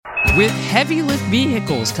With heavy lift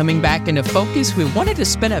vehicles coming back into focus, we wanted to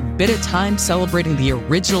spend a bit of time celebrating the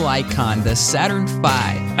original icon, the Saturn V.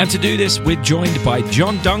 And to do this, we're joined by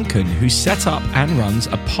John Duncan, who set up and runs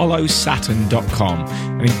ApolloSaturn.com,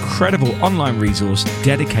 an incredible online resource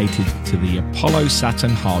dedicated to the Apollo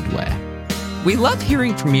Saturn hardware. We love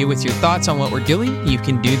hearing from you with your thoughts on what we're doing. You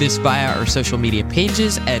can do this via our social media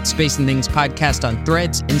pages at Space and Things Podcast on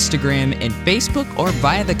Threads, Instagram, and Facebook, or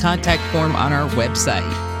via the contact form on our website.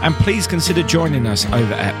 And please consider joining us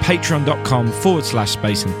over at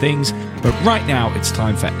patreon.com/Space and Things. But right now, it's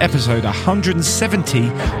time for episode 170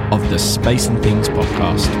 of the Space and Things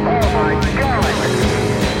podcast. Oh my God!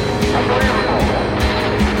 Unbelievable!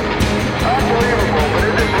 Unbelievable, but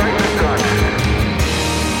isn't it great to God?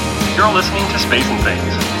 You're listening to Space and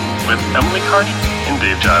Things with Emily Carney and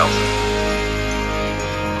Dave Giles.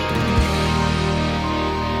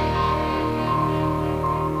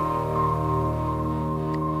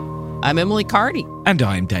 I'm Emily Carney. And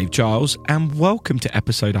I'm Dave Giles, and welcome to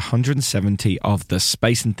episode 170 of the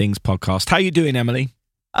Space and Things podcast. How you doing, Emily?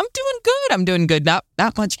 I'm doing good. Not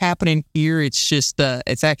much happening here. It's just,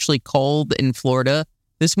 it's actually cold in Florida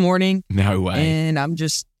this morning. No way. And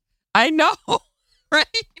I know, right?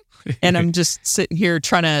 And I'm just sitting here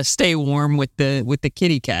trying to stay warm with the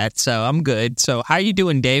kitty cat, so I'm good. So how you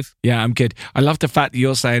doing, Dave? Yeah, I'm good. I love the fact that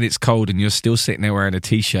you're saying it's cold and you're still sitting there wearing a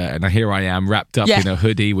t-shirt, and here I am wrapped up in a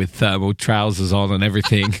hoodie with thermal trousers on and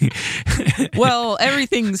everything. Well,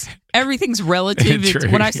 everything's relative. It's,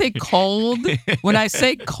 when I say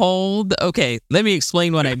cold, okay, let me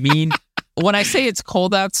explain what I mean. When I say it's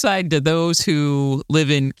cold outside, to those who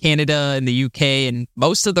live in Canada and the UK and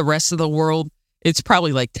most of the rest of the world, it's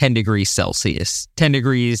probably like 10 degrees Celsius, 10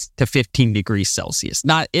 degrees to 15 degrees Celsius.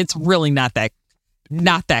 It's really not that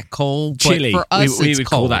cold. Chilly. But for us, we it's would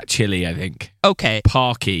cold. call that chilly, I think. Okay.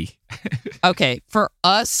 Parky. Okay. For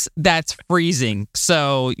us, that's freezing.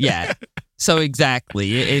 So, yeah. So,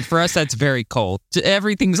 exactly. For us, that's very cold.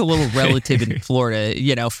 Everything's a little relative in Florida.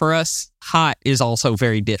 You know, for us, hot is also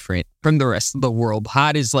very different from the rest of the world.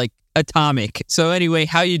 Hot is like atomic. So, anyway,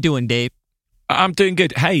 how you doing, Dave? I'm doing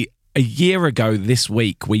good. Hey, a year ago this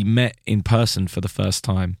week, we met in person for the first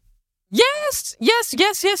time. Yes.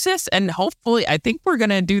 And hopefully, I think we're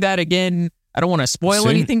going to do that again. I don't want to spoil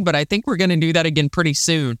anything, but I think we're going to do that again pretty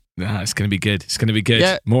soon. It's going to be good.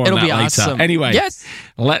 Yeah, More on that later. Awesome. Anyway, yes.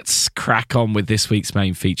 Let's crack on with this week's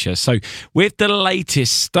main feature. So, with the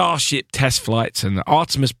latest Starship test flights and the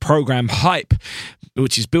Artemis program hype,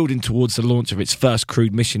 which is building towards the launch of its first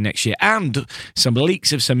crewed mission next year, and some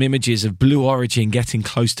leaks of some images of Blue Origin getting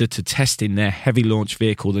closer to testing their heavy launch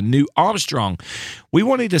vehicle, the New Armstrong, we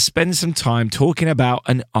wanted to spend some time talking about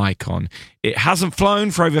an icon. It hasn't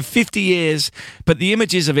flown for over 50 years, but the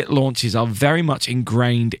images of its launches are very much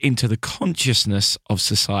ingrained into the consciousness of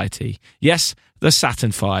society. Yes, the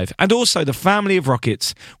Saturn V, and also the family of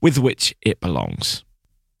rockets with which it belongs.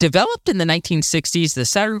 Developed in the 1960s, the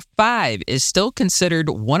Saturn V is still considered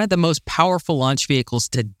one of the most powerful launch vehicles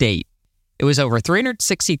to date. It was over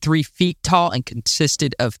 363 feet tall and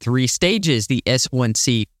consisted of 3 stages. The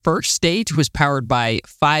S1C first stage was powered by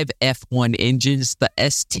 5 F1 engines. The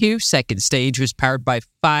S2 second stage was powered by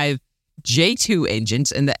 5 J2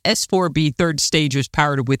 engines, and the S4B third stage was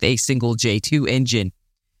powered with a single J2 engine.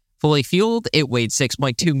 Fully fueled, it weighed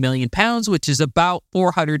 6.2 million pounds, which is about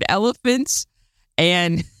 400 elephants.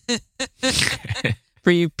 And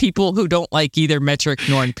for you people who don't like either metric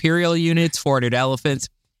nor imperial units, 400 elephants.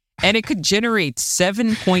 And it could generate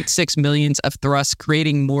 7.6 millions of thrust,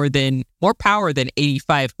 creating more power than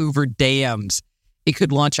 85 Hoover dams. It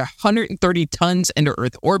could launch 130 tons into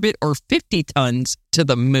Earth orbit or 50 tons to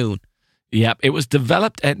the moon. Yep, it was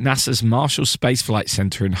developed at NASA's Marshall Space Flight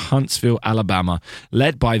Center in Huntsville, Alabama,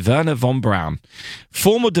 led by Werner von Braun.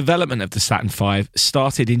 Formal development of the Saturn V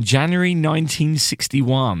started in January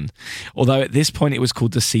 1961, although at this point it was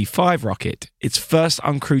called the C5 rocket. Its first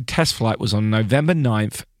uncrewed test flight was on November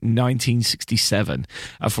 9th, 1967,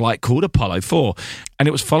 a flight called Apollo 4, and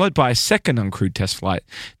it was followed by a second uncrewed test flight,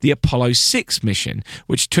 the Apollo 6 mission,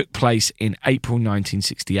 which took place in April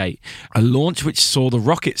 1968, a launch which saw the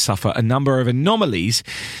rocket suffer a number of anomalies,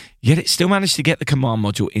 yet it still managed to get the command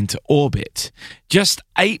module into orbit. Just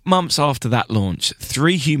 8 months after that launch,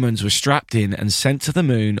 3 humans were strapped in and sent to the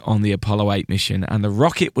moon on the Apollo 8 mission, and the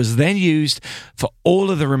rocket was then used for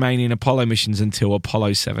all of the remaining Apollo missions until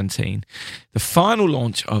Apollo 17. The final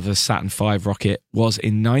launch of the Saturn V rocket was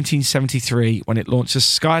in 1973 when it launched the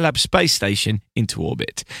Skylab space station into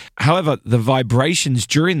orbit. However, the vibrations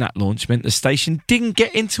during that launch meant the station didn't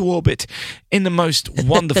get into orbit in the most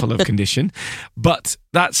wonderful of condition, but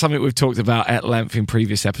that's something we've talked about at length in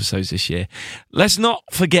previous episodes this year. Let's not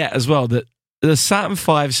forget as well that the Saturn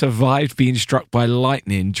V survived being struck by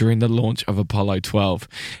lightning during the launch of Apollo 12.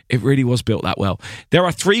 It really was built that well. There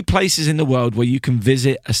are 3 places in the world where you can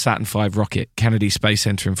visit a Saturn V rocket: Kennedy Space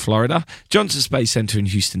Center in Florida, Johnson Space Center in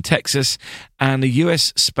Houston, Texas, and the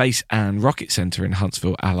U.S. Space and Rocket Center in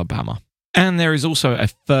Huntsville, Alabama. And there is also a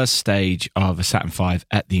first stage of a Saturn V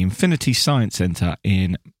at the Infinity Science Center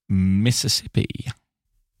in Mississippi.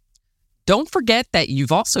 Don't forget that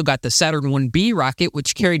you've also got the Saturn 1B rocket,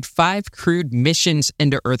 which carried 5 crewed missions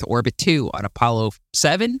into Earth orbit too on Apollo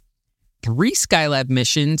 7, 3 Skylab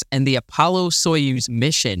missions, and the Apollo-Soyuz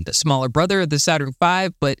mission, the smaller brother of the Saturn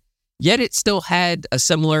V, but yet it still had a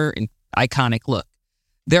similar and iconic look.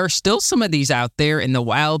 There are still some of these out there in the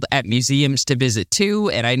wild at museums to visit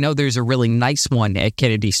too, and I know there's a really nice one at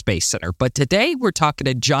Kennedy Space Center. But today we're talking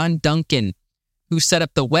to John Duncan, who set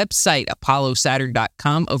up the website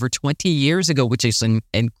apollosaturn.com over 20 years ago, which is an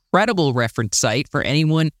incredible reference site for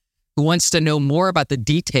anyone who wants to know more about the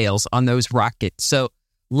details on those rockets. So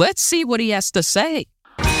let's see what he has to say.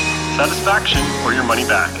 Satisfaction or your money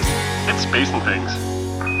back. It's Space and Things.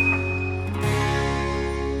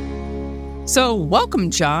 So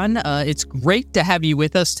welcome, John. It's great to have you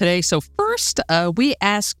with us today. So first, we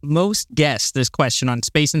ask most guests this question on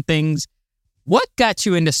Space and Things. What got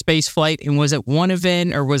you into spaceflight, and was it one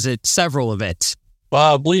event or was it several events?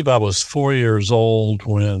 Well, I believe I was 4 years old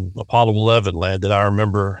when Apollo 11 landed. I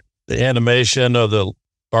remember the animation of the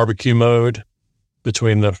barbecue mode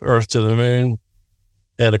between the Earth to the moon.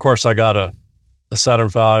 And, of course, I got a Saturn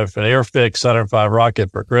V, an Airfix Saturn V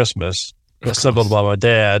rocket for Christmas, assembled by my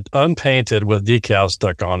dad, unpainted with decals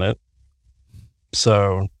stuck on it.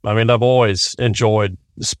 So, I mean, I've always enjoyed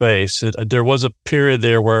space. There was a period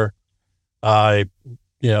there where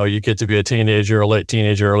you get to be a teenager, a late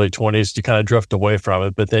teenager, early 20s, you kind of drift away from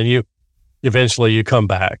it, but then you eventually come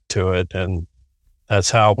back to it. And that's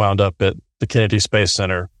how I wound up at the Kennedy Space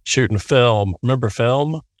Center shooting film. Remember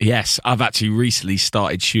film? Yes, I've actually recently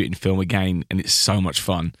started shooting film again, and it's so much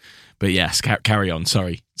fun. But yes, carry on.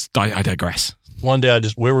 Sorry, I digress. One day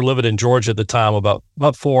we were living in Georgia at the time, about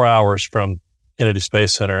 4 hours from Kennedy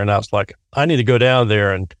Space Center. And I was like, I need to go down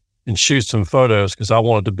there and shoot some photos because I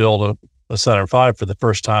wanted to build a Saturn V for the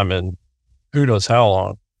first time in who knows how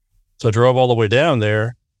long. So I drove all the way down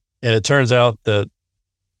there, and it turns out that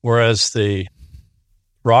whereas the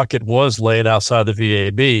rocket was laying outside the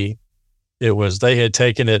VAB, they had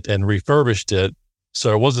taken it and refurbished it,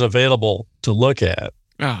 so it wasn't available to look at.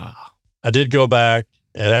 I did go back,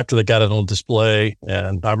 and after they got it on display,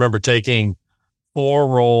 and I remember taking 4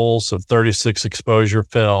 rolls of 36 exposure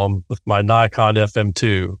film with my Nikon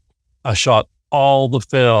FM2. I shot all the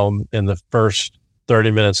film in the first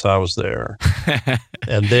 30 minutes I was there,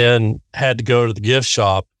 and then had to go to the gift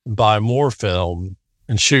shop and buy more film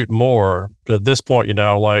and shoot more. But at this point,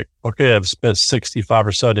 okay, I've spent $65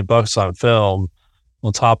 or $70 on film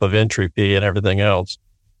on top of entry fee and everything else.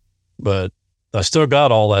 But I still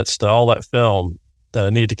got all that stuff, all that film that I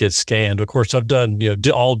need to get scanned. Of course, I've done,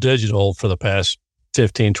 all digital for the past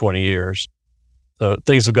 15, 20 years. So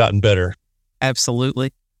things have gotten better.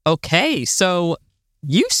 Absolutely. Okay, so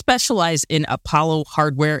you specialize in Apollo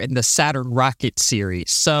hardware in the Saturn rocket series.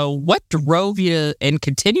 So what drove you and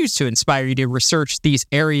continues to inspire you to research these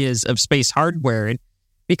areas of space hardware? And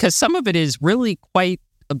because some of it is really quite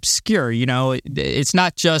obscure, it's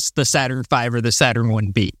not just the Saturn V or the Saturn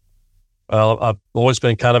 1B. Well, I've always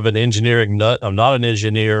been kind of an engineering nut. I'm not an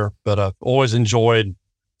engineer, but I've always enjoyed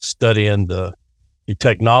studying the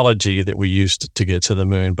technology that we used to get to the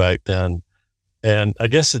moon back then. And I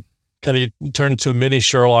guess it kind of turned into a mini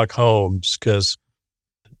Sherlock Holmes because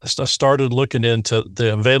I started looking into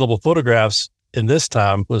the available photographs, and this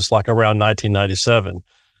time was like around 1997.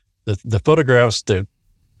 The photographs that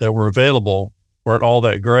were available weren't all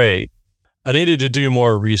that great. I needed to do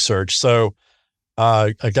more research. So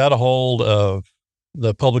I got a hold of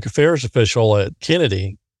the public affairs official at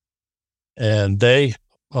Kennedy, and they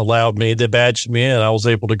badged me in. I was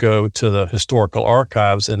able to go to the historical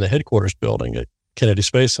archives in the headquarters building at Kennedy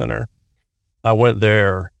Space Center. I went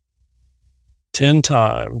there 10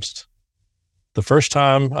 times. The first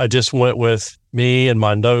time I just went with me and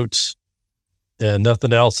my notes and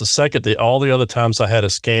nothing else. The second, all the other times I had a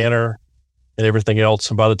scanner and everything else.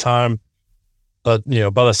 And by the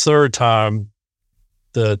third time,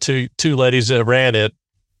 the two ladies that ran it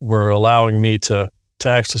were allowing me to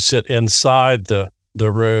actually sit inside the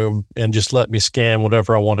room and just let me scan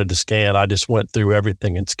whatever I wanted to scan. I just went through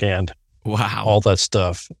everything and scanned all that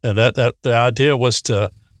stuff. And that the idea was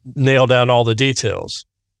to nail down all the details,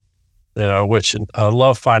 which I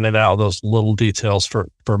love finding out those little details for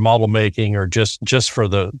model making or just for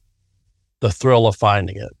the the thrill of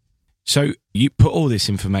finding it. So you put all this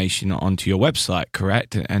information onto your website,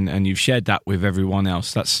 correct? And you've shared that with everyone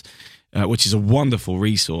else. That's which is a wonderful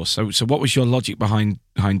resource. So what was your logic behind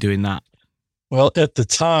doing that? Well, at the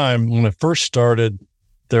time when it first started,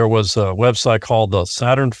 there was a website called the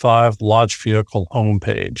Saturn V Launch Vehicle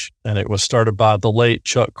homepage, and it was started by the late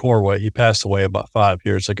Chuck Corway. He passed away about 5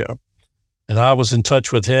 years ago. And I was in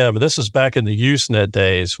touch with him. This was back in the Usenet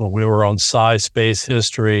days when we were on Sci Space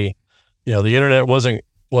History. The internet wasn't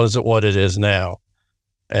what it is now.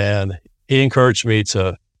 And he encouraged me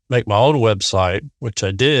to make my own website, which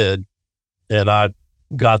I did. And I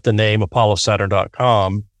got the name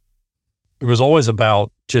ApolloSaturn.com. It was always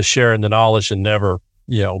about just sharing the knowledge and never,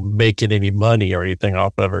 making any money or anything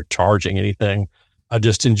off of or charging anything. I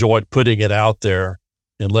just enjoyed putting it out there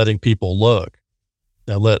and letting people look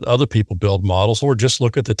and let other people build models or just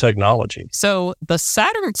look at the technology. So the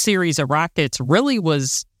Saturn series of rockets really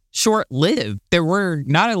was short-lived. There were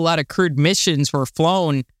not a lot of crewed missions were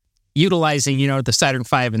flown utilizing, the Saturn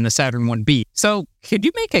V and the Saturn 1B. So could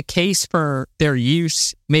you make a case for their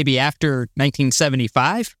use maybe after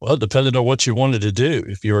 1975? Well, it depended on what you wanted to do.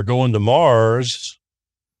 If you were going to Mars,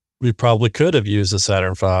 we probably could have used the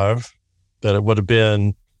Saturn V, but it would have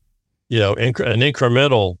been, an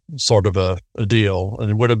incremental sort of a deal.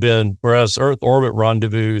 And it would have been, whereas Earth orbit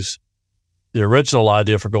rendezvous, the original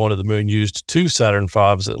idea for going to the moon used 2 Saturn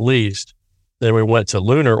V's at least. Then we went to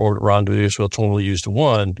lunar orbit rendezvous, which only used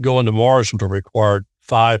 1. Going to Mars would have required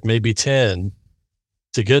 5, maybe 10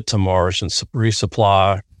 to get to Mars and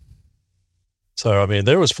resupply. So,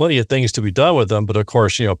 there was plenty of things to be done with them, but of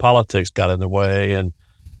course, politics got in the way, and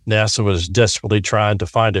NASA was desperately trying to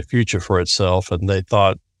find a future for itself. And they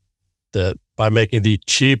thought that by making the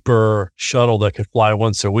cheaper shuttle that could fly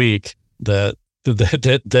once a week, that would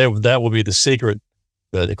be the secret.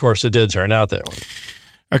 But of course, it did turn out that way.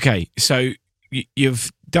 Okay, so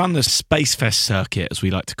you've done the Space Fest circuit, as we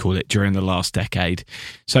like to call it, during the last decade.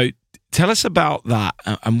 So tell us about that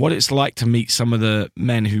and what it's like to meet some of the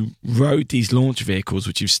men who rode these launch vehicles,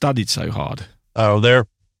 which you've studied so hard. Oh,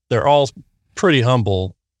 they're all pretty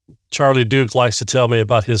humble. Charlie Duke likes to tell me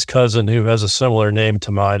about his cousin who has a similar name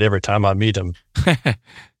to mine every time I meet him.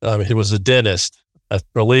 He was a dentist. I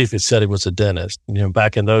believe he said he was a dentist.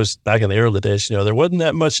 Back in the early days, there wasn't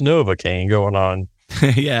that much Novocaine going on.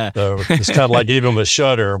 Yeah. So it's kind of like gave him a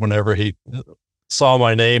shudder whenever he saw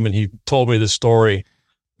my name, and he told me the story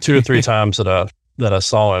 2 or 3 times that I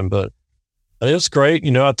saw him. But it was great.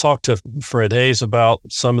 I talked to Fred Hayes about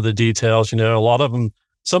some of the details. A lot of them,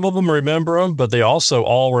 some of them remember them, but they also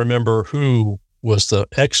all remember who was the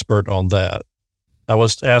expert on that. I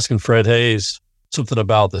was asking Fred Hayes something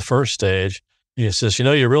about the first stage. He says,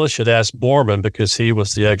 you really should ask Borman because he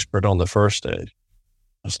was the expert on the first stage.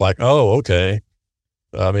 It's like, oh, okay.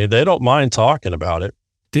 They don't mind talking about it.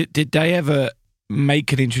 Did they ever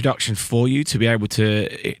make an introduction for you to be able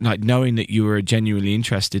to, knowing that you were genuinely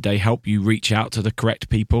interested, they help you reach out to the correct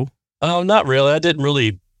people? Oh, not really. I didn't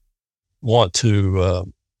really want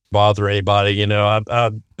to bother anybody.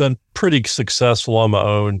 I've been pretty successful on my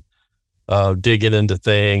own, digging into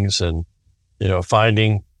things and,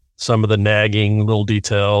 finding some of the nagging little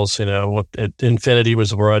details. At Infinity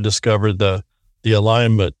was where I discovered the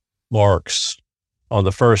alignment marks on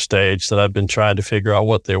the first stage that I've been trying to figure out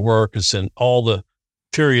what they were, because in all the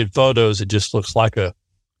period photos, it just looks like a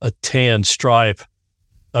tan stripe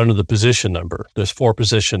under the position number. There's 4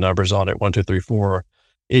 position numbers on it, 1, 2, 3, 4.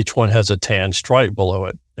 Each one has a tan stripe below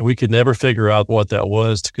it. And we could never figure out what that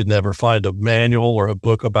was. Could never find a manual or a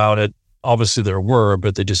book about it. Obviously there were,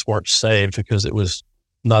 but they just weren't saved because it was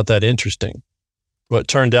not that interesting. What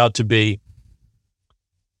turned out to be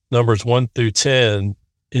numbers 1 through 10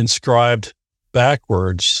 inscribed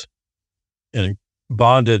backwards and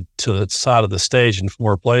bonded to the side of the stage in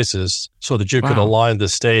 4 places so that you could align the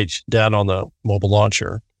stage down on the mobile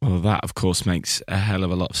launcher. Well, that of course makes a hell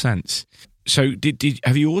of a lot of sense. So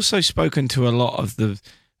have you also spoken to a lot of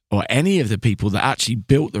any of the people that actually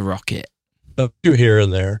built the rocket? A few here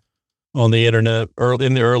and there on the internet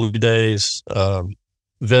in the early days.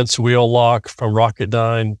 Vince Wheelock from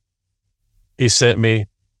Rocketdyne, he sent me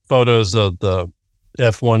photos of the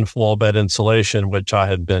F1 full bed insulation, which I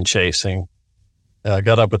had been chasing. I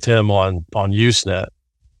got up with him on Usenet,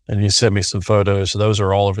 and he sent me some photos. Those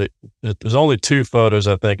are all of it. There's only 2 photos,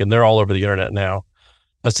 I think, and they're all over the internet now.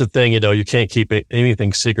 That's the thing, you can't keep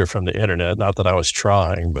anything secret from the internet. Not that I was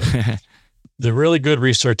trying, but the really good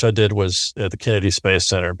research I did was at the Kennedy Space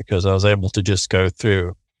Center, because I was able to just go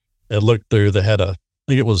through and look through. They had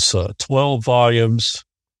I think it was 12 volumes,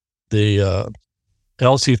 the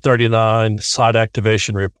LC-39 site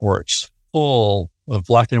activation reports, full of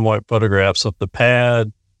black and white photographs of the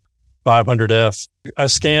pad, 500F. I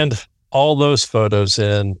scanned all those photos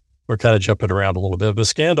in. We're kind of jumping around a little bit, but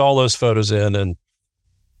scanned all those photos in, and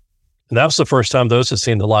that was the first time those had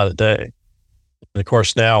seen the light of day. And of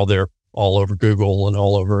course, now they're all over Google and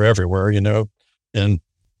all over everywhere, and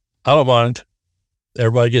I don't mind.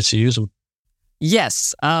 Everybody gets to use them.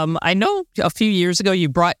 Yes. I know a few years ago you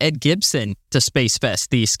brought Ed Gibson to Space Fest,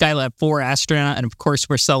 the Skylab 4 astronaut. And of course,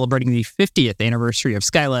 we're celebrating the 50th anniversary of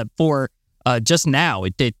Skylab 4 just now.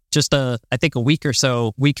 It did just, I think, a week or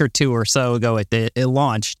two or so ago, it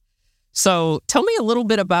launched. So tell me a little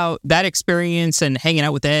bit about that experience and hanging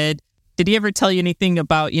out with Ed. Did he ever tell you anything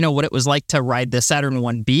about, what it was like to ride the Saturn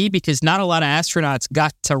 1B? Because not a lot of astronauts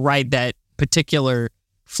got to ride that particular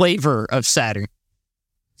flavor of Saturn.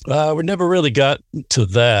 We never really got to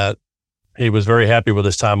that. He was very happy with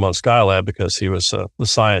his time on Skylab because he was a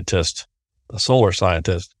scientist, a solar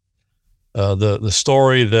scientist. The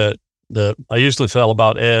story that I usually tell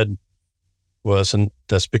about Ed was, and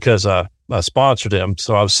that's because I sponsored him.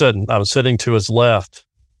 So I was sitting to his left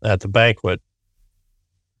at the banquet,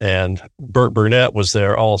 and Burt Burnett was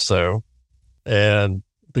there also. And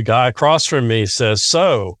the guy across from me says,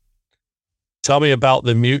 "So, tell me about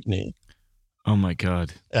the mutiny." Oh my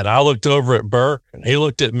God. And I looked over at Burke, and he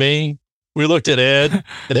looked at me. We looked at Ed,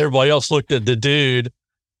 and everybody else looked at the dude,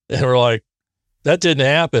 and we're like, that didn't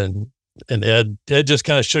happen. And Ed just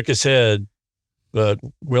kind of shook his head. But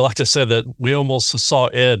we like to say that we almost saw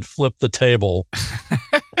Ed flip the table.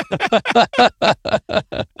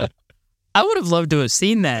 I would have loved to have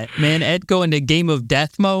seen that, man. Ed go into game of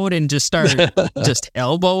death mode and just start just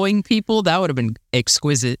elbowing people. That would have been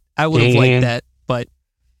exquisite. I would have liked that, but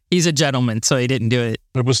he's a gentleman, so he didn't do it.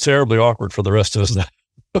 It was terribly awkward for the rest of us.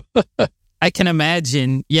 I can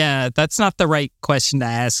imagine. Yeah, that's not the right question to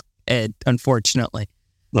ask Ed, unfortunately.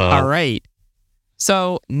 All right.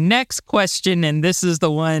 So next question, and this is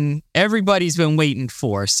the one everybody's been waiting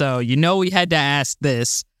for. So we had to ask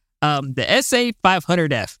this. The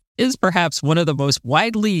SA500F is perhaps one of the most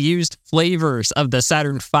widely used flavors of the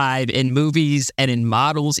Saturn V in movies and in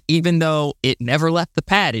models, even though it never left the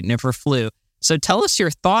pad, it never flew. So tell us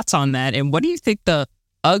your thoughts on that, and what do you think the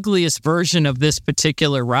ugliest version of this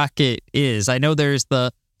particular rocket is? I know there's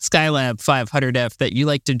the Skylab 500F that you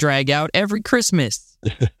like to drag out every Christmas.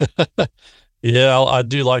 Yeah, I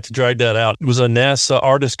do like to drag that out. It was a NASA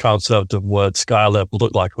artist concept of what Skylab would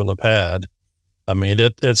look like on the pad. I mean,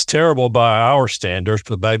 it's terrible by our standards,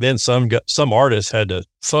 but back then some artists had to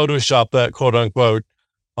Photoshop that, quote unquote,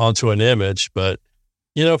 onto an image. But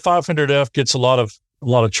 500F gets a lot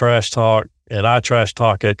of trash talk, and I trash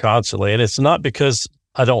talk it constantly. And it's not because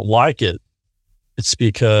I don't like it; it's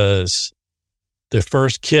because the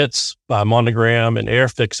first kits by Monogram and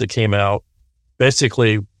Airfix that came out,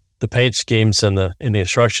 basically the paint schemes and the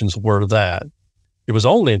instructions were that. It was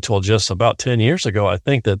only until just about 10 years ago, I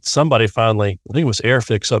think, that somebody finally, I think it was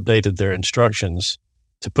Airfix, updated their instructions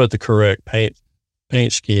to put the correct paint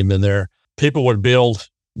scheme in there. People would build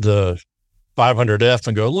the 500F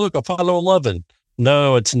and go, look, Apollo 11.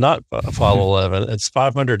 No, it's not Apollo 11. It's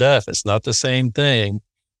 500F. It's not the same thing.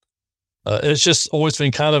 It's just always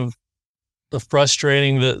been kind of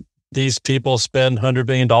frustrating that these people spend $100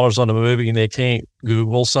 billion on a movie and they can't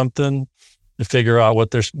Google something to figure out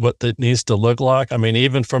what it needs to look like. I mean,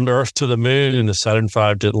 even from the Earth to the Moon, and the Saturn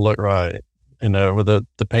V didn't look right. The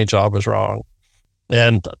paint job was wrong.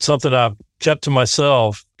 And something I've kept to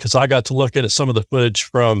myself, because I got to look at some of the footage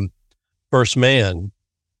from First Man.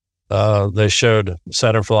 They showed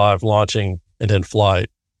Saturn V launching and in flight.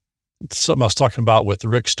 Something I was talking about with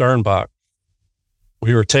Rick Sternbach.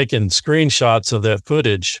 We were taking screenshots of that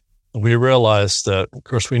footage, and we realized that, of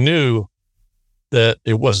course, we knew that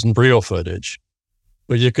it wasn't real footage,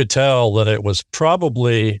 but you could tell that it was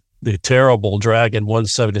probably the terrible Dragon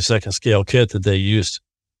 1/72nd scale kit that they used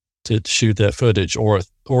to shoot that footage, or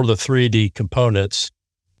the 3D components.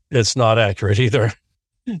 It's not accurate either,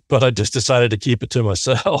 but I just decided to keep it to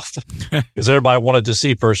myself because everybody wanted to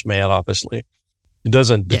see First Man, obviously. It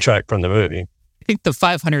doesn't detract from the movie. I think the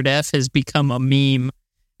 500F has become a meme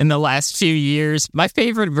in the last few years. My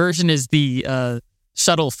favorite version is the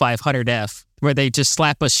Shuttle 500F, where they just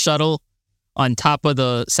slap a shuttle on top of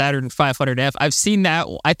the Saturn 500F. I've seen that.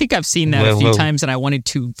 I think I've seen that a few times, and I wanted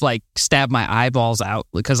to stab my eyeballs out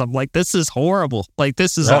because I'm like, this is horrible.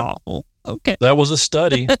 This is awful. Okay. That was a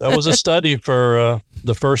study. That was a study for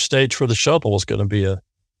the first stage for the shuttle was going to be an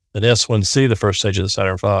S1C, the first stage of the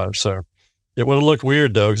Saturn V. So it would have looked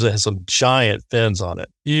weird, though, because it has some giant fins on it,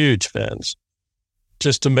 huge fins.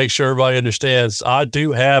 Just to make sure everybody understands, I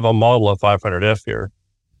do have a model of 500F here.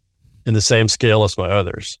 in the same scale as my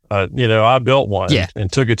others. I built one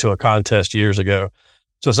and took it to a contest years ago.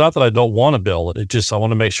 So it's not that I don't want to build it. It's just I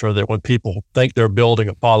want to make sure that when people think they're building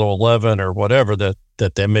Apollo 11 or whatever, that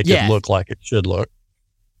they make it look like it should look.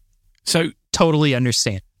 So totally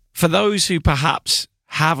understand. For those who perhaps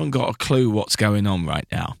haven't got a clue what's going on right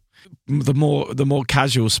now, the more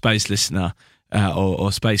casual space listener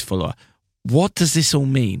or space follower, what does this all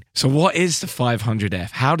mean? So what is the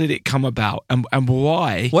 500F? How did it come about? And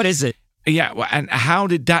why? What is it? Yeah, and how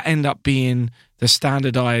did that end up being the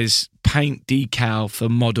standardized paint decal for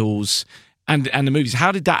models and the movies?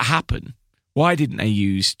 How did that happen? Why didn't they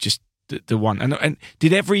use just the one? And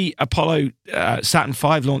did every Apollo Saturn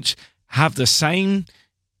V launch have the same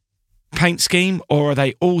paint scheme, or are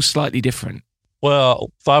they all slightly different?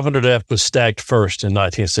 Well, 500F was stacked first in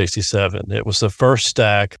 1967. It was the first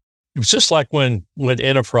stack. It was just like when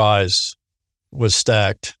Enterprise was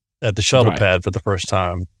stacked at the shuttle pad for the first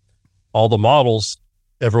time. All the models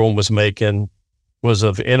everyone was making was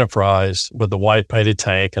of Enterprise with the white painted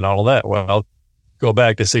tank and all of that. Well, go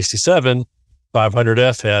back to 67,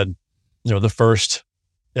 500F had, the first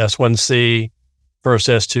S1C, first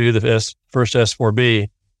S2, the first S4B.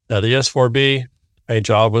 Now the S4B paint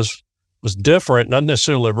job was different, not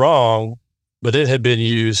necessarily wrong, but it had been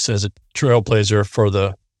used as a trailblazer for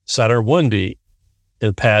the Saturn 1B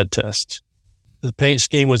in pad test. The paint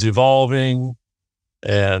scheme was evolving,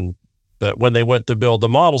 but when they went to build the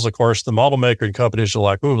models, of course, the model maker companies are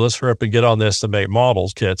like, "Oh, let's hurry up and get on this to make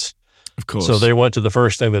models kits." Of course. So they went to the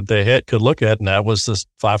first thing that they could look at, and that was this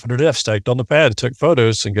 500F stacked on the pad, took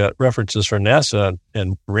photos and got references from NASA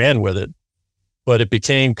and ran with it. But it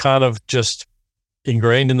became kind of just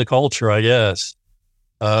ingrained in the culture, I guess.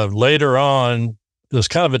 Later on, it was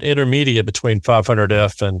kind of an intermediate between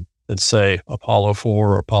 500F and say, Apollo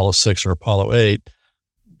 4 or Apollo 6 or Apollo 8.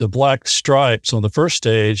 The black stripes on the first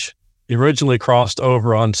stage originally crossed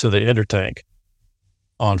over onto the intertank.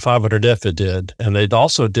 On 500F it did, and they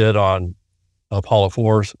also did on Apollo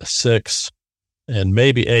 4, 6, and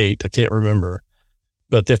maybe 8, I can't remember.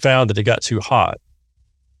 But they found that it got too hot.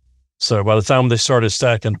 So by the time they started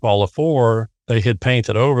stacking Apollo 4, they had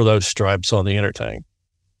painted over those stripes on the intertank.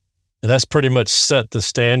 And that's pretty much set the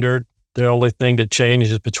standard. The only thing that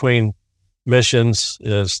changes between missions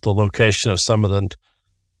is the location of some of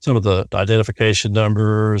the identification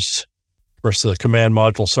numbers. Of course, the command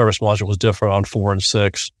module, service module was different on 4 and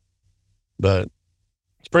 6. But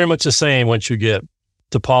it's pretty much the same once you get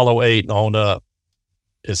to Apollo 8 and on up.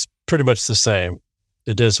 It's pretty much the same.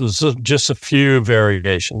 Was just a few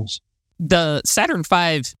variations. The Saturn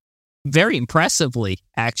V, very impressively,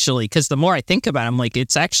 actually, because the more I think about it, I'm like,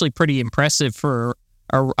 it's actually pretty impressive for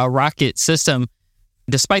a rocket system.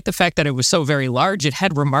 Despite the fact that it was so very large, it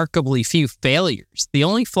had remarkably few failures. The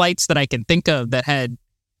only flights that I can think of that had,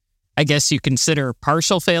 I guess you consider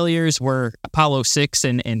partial failures, were Apollo 6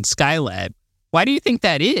 and Skylab. Why do you think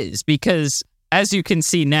that is? Because as you can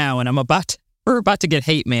see now, and we're about to get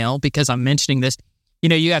hate mail because I'm mentioning this,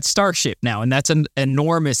 you got Starship now, and that's an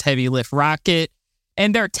enormous heavy lift rocket,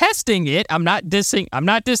 and they're testing it. I'm not dissing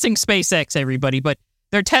SpaceX, everybody, but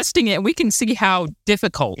they're testing it, and we can see how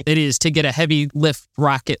difficult it is to get a heavy lift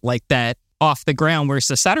rocket like that off the ground, whereas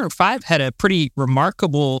the Saturn V had a pretty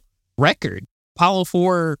remarkable record. Apollo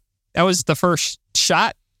 4, that was the first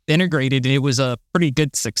shot integrated, and it was a pretty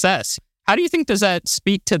good success. How do you think does that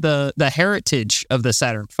speak to the heritage of the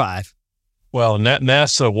Saturn V? Well,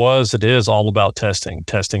 NASA it is all about testing.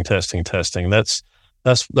 That's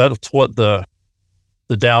what the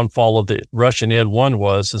downfall of the Russian N1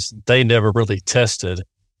 was, is they never really tested.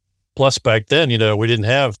 Plus, back then, we didn't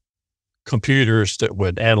have computers that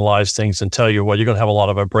would analyze things and tell you, well, you're going to have a lot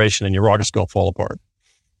of vibration and your rocket's going to fall apart.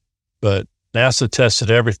 But NASA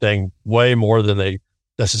tested everything way more than they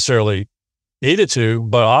necessarily needed to.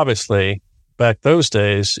 But obviously, back those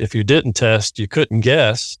days, if you didn't test, you couldn't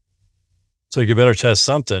guess. So you better test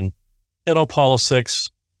something. And Apollo 6,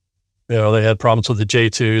 they had problems with the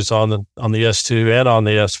J2s on the S2 and on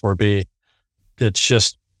the S4B. It's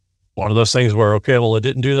just one of those things where, okay, well, it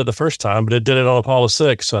didn't do that the first time, but it did it on Apollo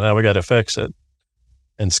 6, so now we got to fix it.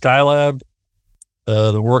 And Skylab,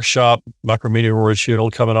 the workshop micrometeoroid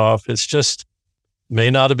shield coming off, it's just may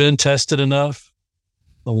not have been tested enough,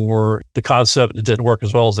 or the concept didn't work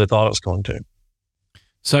as well as they thought it was going to.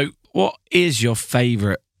 So what is your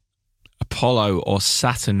favorite Apollo or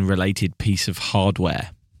Saturn related piece of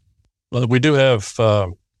hardware? Well, we do have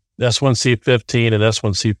S1C15 and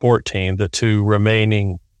S1C14, the two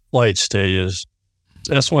remaining flight stages.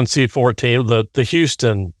 S1C14, the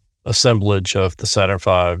Houston assemblage of the Saturn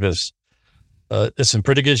V is It's in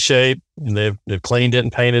pretty good shape, and they've cleaned it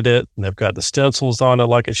and painted it, and they've got the stencils on it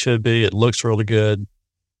like it should be. It looks really good.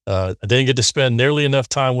 I didn't get to spend nearly enough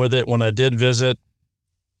time with it when I did visit.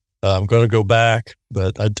 I'm going to go back,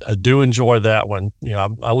 but I do enjoy that one.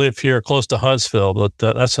 I live here close to Huntsville, but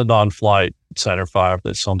that's a non-flight Saturn V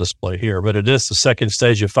that's on display here. But it is the second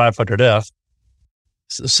stage of 500F.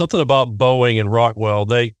 Something about Boeing and Rockwell,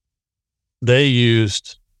 they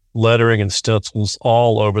used lettering and stencils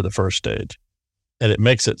all over the first stage, and it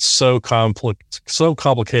makes it so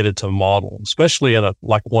complicated to model, especially in a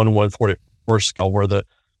like 1/144 scale where the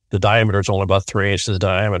diameter is only about 3 inches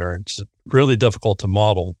diameter. It's really difficult to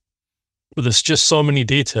model. But there's just so many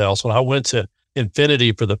details. When I went to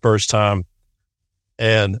Infinity for the first time,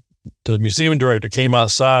 and the museum director came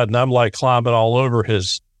outside, and I'm like climbing all over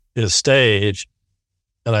his stage,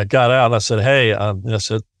 and I got out and I said, "Hey," I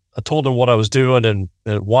told him what I was doing and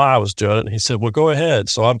why I was doing it, and he said, "Well, go ahead."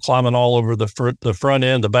 So I'm climbing all over the front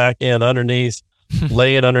end, the back end, underneath,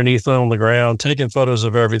 laying underneath on the ground, taking photos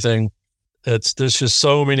of everything. There's just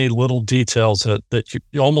so many little details that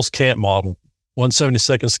you almost can't model.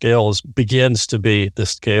 1/72 scale begins to be the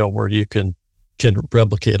scale where you can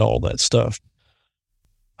replicate all that stuff.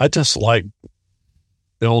 I just like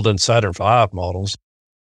building Saturn V models.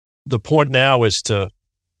 The point now is to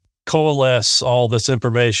coalesce all this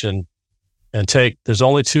information and there's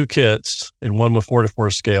only 2 kits in 1/44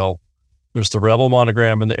 scale. There's the Rebel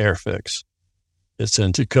monogram and the Airfix. It's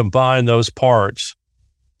to combine those parts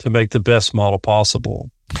to make the best model possible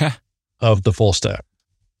of the full stack.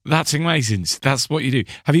 That's amazing. That's what you do.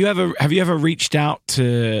 Have you ever reached out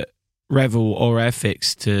to Revel or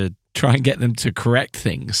Airfix to try and get them to correct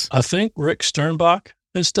things? I think Rick Sternbach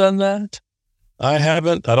has done that. I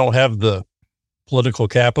haven't. I don't have the political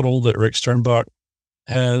capital that Rick Sternbach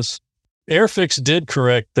has. Airfix did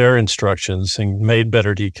correct their instructions and made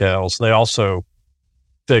better decals. They also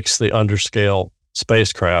fixed the underscale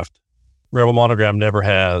spacecraft. Rebel Monogram never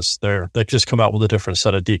has. They just come out with a different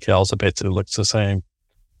set of decals that basically looks the same.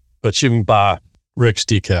 But you can buy Rick's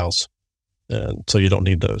decals, and so you don't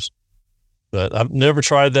need those. But I've never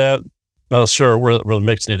tried that. Not sure where it really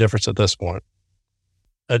makes any difference at this point.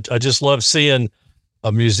 I just love seeing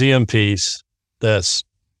a museum piece that's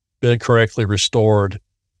been correctly restored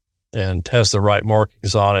and has the right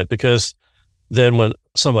markings on it, because then when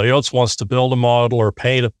somebody else wants to build a model or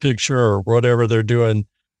paint a picture or whatever they're doing,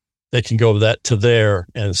 they can go to there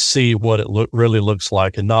and see what it really looks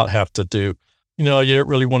like and not have to do. You don't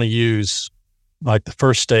really want to use like the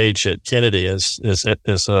first stage at Kennedy is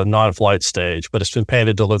a non-flight stage, but it's been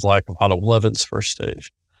painted to look like Apollo 11's first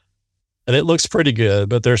stage. And it looks pretty good,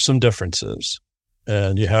 but there's some differences.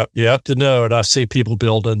 And you have to know, and I see people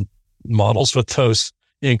building models with those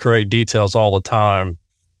incorrect details all the time.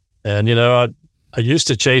 And, I used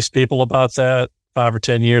to chase people about that 5 or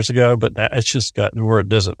 10 years ago, but it's just gotten where it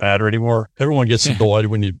doesn't matter anymore. Everyone gets annoyed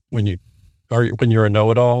when you're a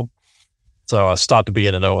know-it-all. So I stopped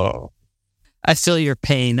being a know-it-all. I feel your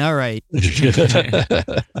pain. All right.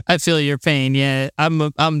 I feel your pain. Yeah, I'm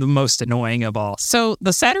the most annoying of all. So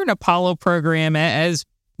the Saturn Apollo program, as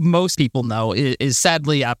most people know, is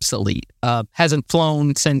sadly obsolete. Hasn't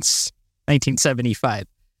flown since 1975.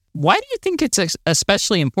 Why do you think it's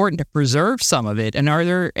especially important to preserve some of it? And are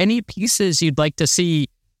there any pieces you'd like to see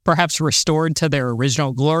perhaps restored to their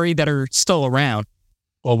original glory that are still around?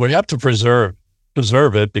 Well, we have to preserve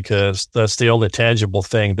it because that's the only tangible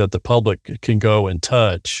thing that the public can go and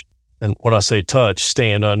touch. And when I say touch,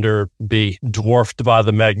 stand under, be dwarfed by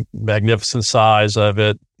the magnificent size of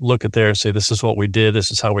it, look at there and say, this is what we did,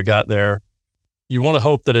 this is how we got there. You want to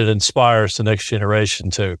hope that it inspires the next generation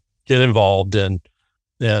to get involved in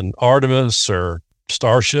Artemis or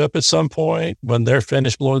Starship at some point when they're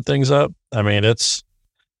finished blowing things up. I mean,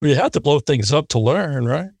 you have to blow things up to learn,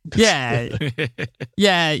 right? Yeah.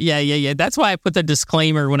 That's why I put the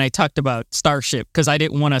disclaimer when I talked about Starship, because I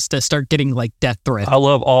didn't want us to start getting like death threats. I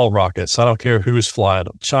love all rockets. I don't care who's flying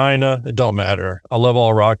them. China, it don't matter. I love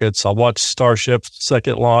all rockets. I watched Starship's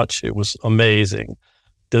second launch. It was amazing.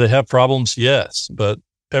 Did they have problems? Yes. But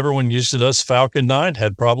everyone used to us. Falcon 9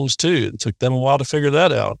 had problems too. It took them a while to figure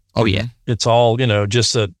that out. Oh, yeah. It's all,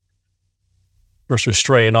 just that, of course, we're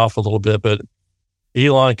straying off a little bit, but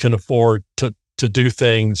Elon can afford to do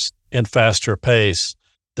things in faster pace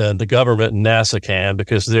than the government and NASA can,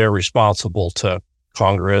 because they're responsible to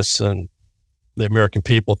Congress and the American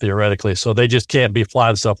people theoretically. So they just can't be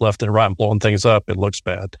flying stuff left and right and blowing things up. It looks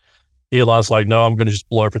bad. Elon's like, no, I'm going to just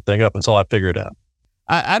blow everything up until I figure it out.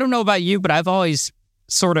 I don't know about you, but I've always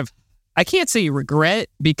I can't say regret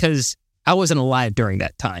because I wasn't alive during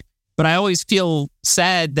that time, but I always feel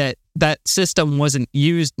sad that that system wasn't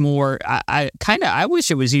used more. I wish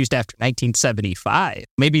it was used after 1975.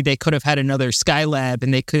 Maybe they could have had another Skylab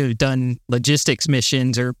and they could have done logistics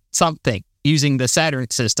missions or something using the Saturn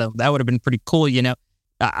system. That would have been pretty cool, you know.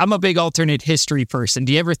 I'm a big alternate history person.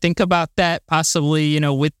 Do you ever think about that possibly, you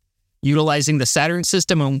know, with utilizing the Saturn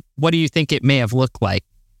system, and what do you think it may have looked like?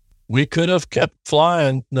 We could have kept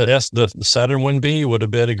flying. The Saturn 1B would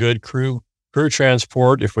have been a good crew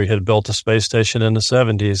transport if we had built a space station in the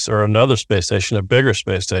 70s, or another space station, a bigger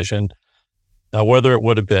space station. Now, whether it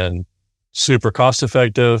would have been super cost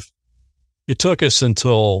effective, it took us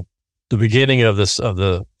until the beginning of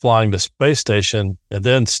the flying the space station, and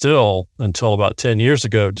then still until about 10 years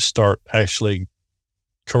ago to start actually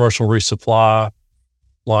commercial resupply,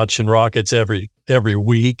 launching rockets every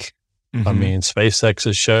week. Mm-hmm. I mean, SpaceX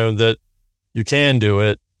has shown that you can do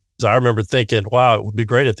it. I remember thinking, wow, it would be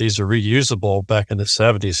great if these are reusable back in the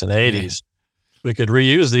 70s and 80s. Yeah. We could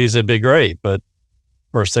reuse these, it'd be great. But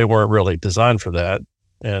of course, they weren't really designed for that.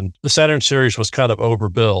 And the Saturn series was kind of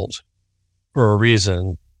overbuilt for a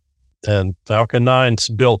reason. And Falcon 9's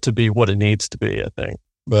built to be what it needs to be, I think.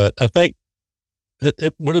 But I think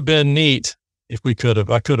it would have been neat if I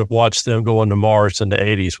could have watched them go into Mars in the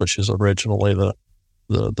 80s, which is originally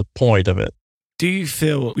the point of it. Do you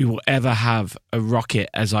feel we will ever have a rocket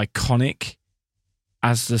as iconic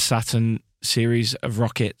as the Saturn series of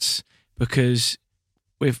rockets? Because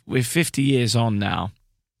we're 50 years on now,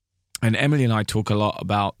 and Emily and I talk a lot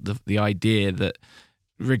about the idea that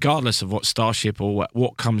regardless of what Starship or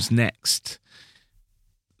what comes next,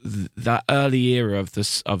 that early era of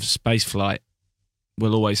spaceflight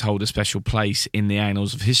will always hold a special place in the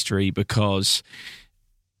annals of history because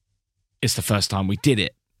it's the first time we did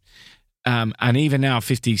it. And even now,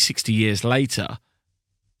 50, 60 years later,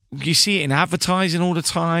 you see it in advertising all the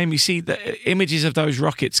time. You see the images of those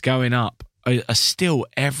rockets going up are still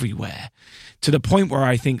everywhere, to the point where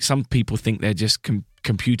I think some people think they're just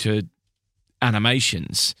computer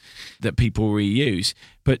animations that people reuse.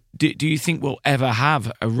 But do you think we'll ever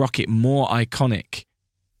have a rocket more iconic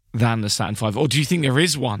than the Saturn V? Or do you think there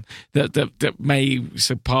is one that may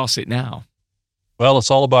surpass it now? Well,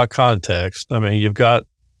 it's all about context. I mean, you've got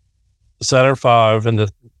the Saturn V and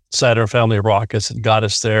the Saturn family of rockets that got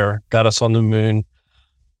us there, got us on the moon,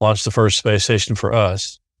 launched the first space station for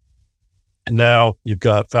us. And now you've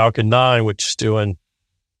got Falcon 9, which is doing,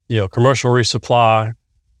 commercial resupply,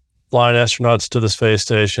 flying astronauts to the space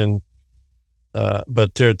station.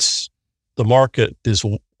 But the market is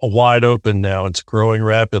wide open now. It's growing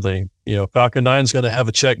rapidly. Falcon 9 is going to have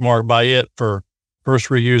a check mark by it for first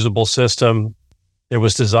reusable system. It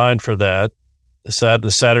was designed for that. The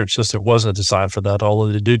Saturn system wasn't designed for that,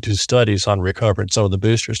 although they do studies on recovering some of the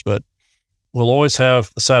boosters. But we'll always have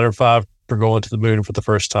the Saturn V for going to the moon for the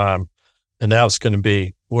first time. And now it's going to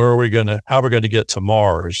be, how are we going to get to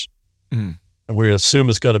Mars? Mm. And we assume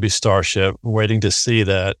it's going to be Starship. We're waiting to see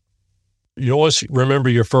that. You always remember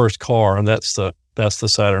your first car, and that's the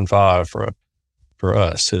Saturn V for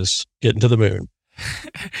us, is getting to the moon.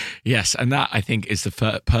 Yes, and that, I think, is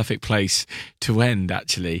the perfect place to end,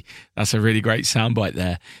 actually. That's a really great soundbite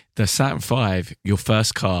there. The Saturn V, your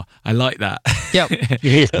first car. I like that. Yep.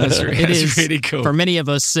 That's really cool. For many of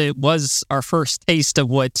us, it was our first taste of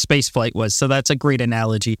what spaceflight was, so that's a great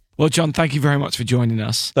analogy. Well, John, thank you very much for joining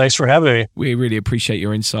us. Thanks for having me. We really appreciate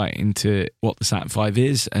your insight into what the Saturn V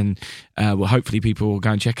is, and hopefully people will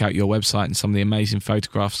go and check out your website and some of the amazing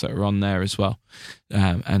photographs that are on there as well.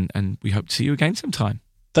 And we hope to see you again sometime.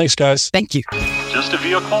 Thanks, guys. Thank you. Just a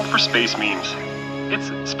vehicle for space memes.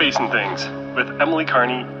 It's Space and Things with Emily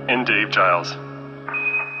Carney and Dave Giles.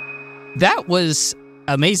 That was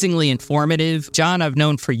amazingly informative. John, I've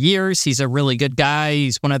known for years. He's a really good guy.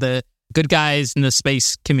 He's one of the good guys in the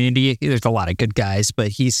space community. There's a lot of good guys, but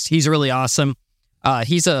he's really awesome.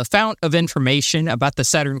 He's a fount of information about the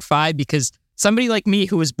Saturn V, because somebody like me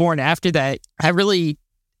who was born after that, I really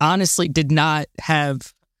honestly did not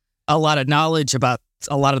have a lot of knowledge about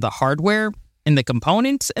a lot of the hardware and the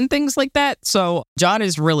components and things like that. So John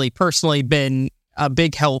has really personally been a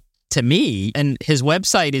big help to me, and his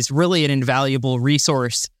website is really an invaluable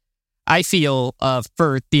resource, I feel,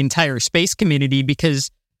 for the entire space community,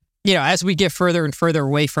 because, as we get further and further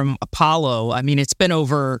away from Apollo, I mean, it's been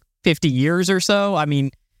over 50 years or so. I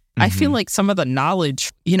mean, I feel like some of the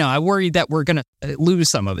knowledge, I worry that we're going to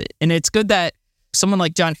lose some of it. And it's good that someone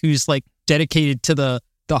like John, who's like dedicated to the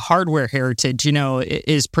hardware heritage,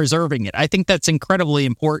 is preserving it. I think that's incredibly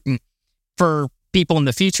important for people in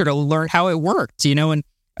the future to learn how it worked, and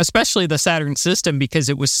especially the Saturn system, because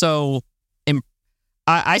it was so,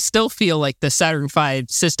 I still feel like the Saturn V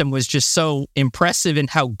system was just so impressive in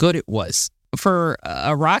how good it was. for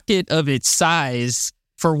a rocket of its size,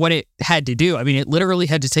 for what it had to do, I mean, it literally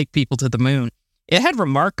had to take people to the moon. It had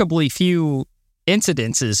remarkably few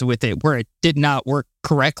incidences with it where it did not work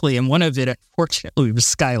correctly. And one of it, unfortunately, was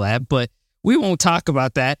Skylab, but we won't talk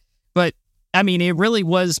about that. But I mean, it really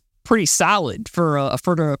was pretty solid for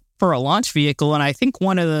a launch vehicle. And I think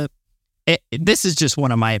this is just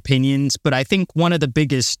one of my opinions, but I think one of the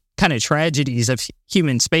biggest kind of tragedies of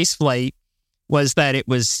human spaceflight was that it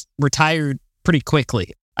was retired pretty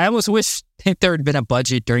quickly. I almost wish if there had been a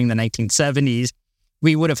budget during the 1970s,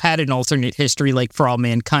 we would have had an alternate history like For All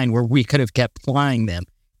Mankind where we could have kept flying them,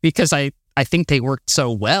 because I think they worked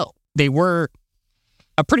so well. They were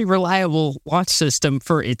a pretty reliable launch system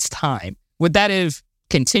for its time. Would that have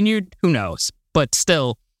continued? Who knows? But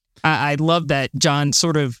still, I love that John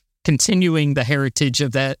sort of continuing the heritage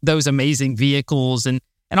of those amazing vehicles, and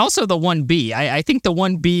also the 1B. I think the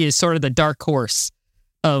 1B is sort of the dark horse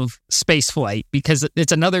of spaceflight because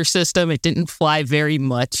it's another system. It didn't fly very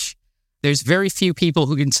much. There's very few people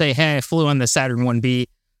who can say, hey, I flew on the Saturn 1B,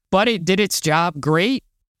 but it did its job great.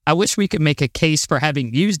 I wish we could make a case for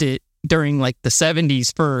having used it during like the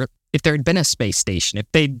 70s for if there had been a space station. If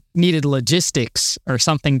they needed logistics or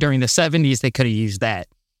something during the 70s, they could have used that.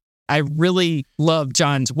 I really love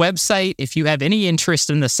John's website. If you have any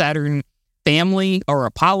interest in the Saturn family or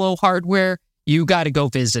Apollo hardware, you got to go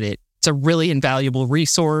visit it. It's a really invaluable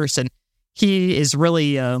resource, and he is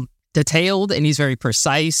really detailed and he's very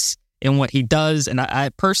precise in what he does. And I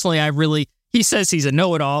personally, he says he's a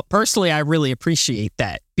know-it-all. Personally, I really appreciate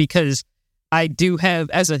that because I do have,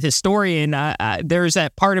 as a historian, there's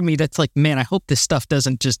that part of me that's like, man, I hope this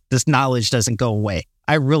knowledge doesn't go away.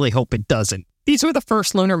 I really hope it doesn't. These were the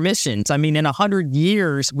first lunar missions. I mean, in 100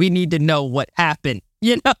 years, we need to know what happened,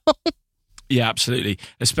 you know? Yeah, absolutely.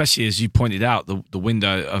 Especially as you pointed out, the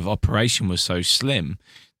window of operation was so slim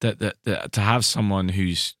that to have someone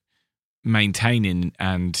who's maintaining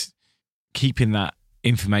and keeping that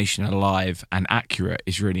information alive and accurate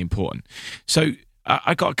is really important. So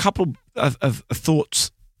I got a couple of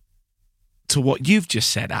thoughts to what you've just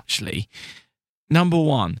said, actually. Number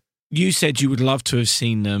one, you said you would love to have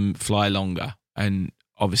seen them fly longer, and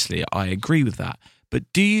obviously I agree with that. But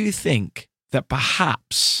do you think that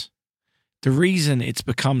perhaps the reason it's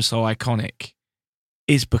become so iconic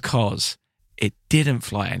is because it didn't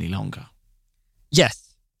fly any longer?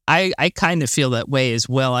 Yes, I kind of feel that way as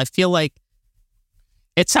well. I feel like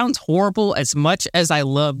it sounds horrible. As much as I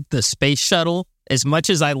love the space shuttle, as much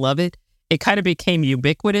as I love it, it kind of became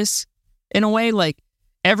ubiquitous in a way. Like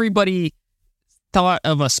everybody thought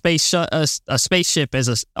of a spaceship as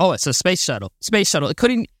it's a space shuttle. Space shuttle.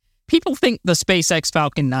 People think the SpaceX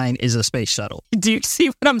Falcon 9 is a space shuttle. Do you see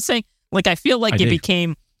what I'm saying? Like I feel like it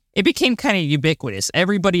became kind of ubiquitous.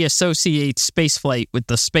 Everybody associates spaceflight with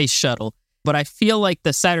the space shuttle, but I feel like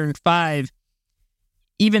the Saturn V,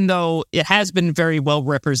 even though it has been very well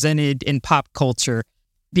represented in pop culture,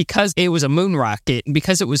 because it was a moon rocket and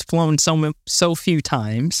because it was flown so few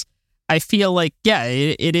times, I feel like, yeah,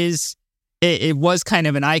 it was kind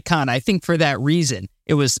of an icon. I think for that reason,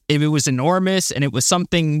 it was enormous and it was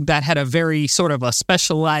something that had a very sort of a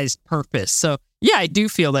specialized purpose. So yeah, I do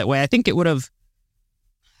feel that way. I think it would have,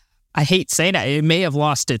 I hate saying that, it may have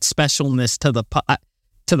lost its specialness to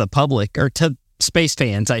the public, or to space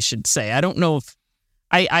fans, I should say. I don't know if,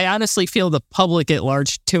 I honestly feel the public at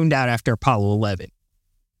large tuned out after Apollo 11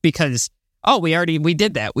 because, we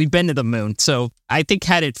did that. We've been to the moon. So I think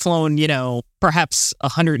had it flown, perhaps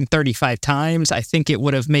 135 times, I think it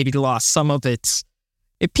would have maybe lost some of its,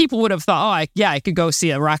 if people would have thought, I could go see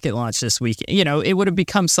a rocket launch this week, it would have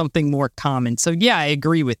become something more common. So yeah, I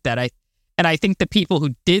agree with that. I think the people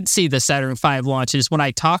who did see the Saturn V launches, when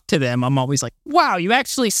I talk to them, I'm always like, wow, you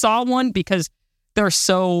actually saw one? Because there are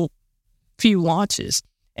so few launches.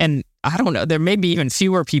 And I don't know, there may be even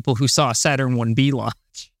fewer people who saw a Saturn 1B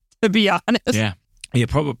launch, to be honest. Yeah,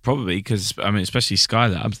 probably because, I mean, especially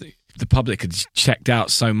Skylab, the public had checked out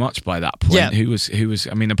so much by that point. Yeah. Who was?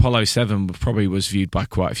 I mean, Apollo 7 probably was viewed by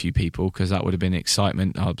quite a few people because that would have been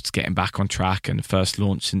excitement. I was getting back on track and the first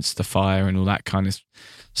launch since the fire and all that kind of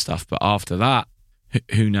stuff. But after that,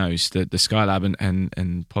 who knows? The Skylab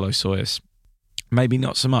and Apollo Soyuz, maybe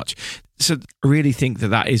not so much. So I really think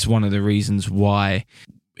that is one of the reasons why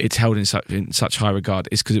it's held in such high regard,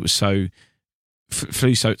 is because it was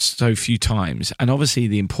flew so few times, and obviously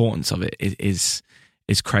the importance of it is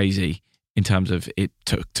crazy in terms of it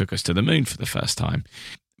took us to the moon for the first time.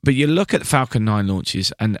 But you look at the Falcon 9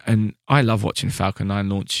 launches, and I love watching Falcon 9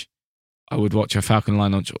 launch. I would watch a Falcon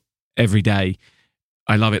 9 launch every day.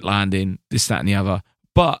 I love it landing, this, that, and the other.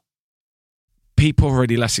 But people are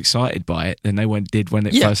already less excited by it than they did when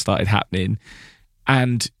it first started happening.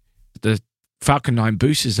 And the Falcon 9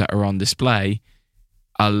 boosters that are on display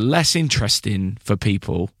are less interesting for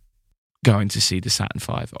people going to see the Saturn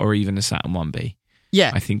V or even the Saturn 1B. Yeah.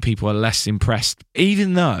 I think people are less impressed,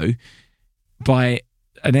 even though by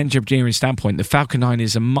an engineering standpoint, the Falcon 9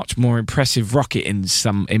 is a much more impressive rocket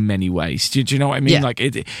in many ways. Do you know what I mean? Yeah. Like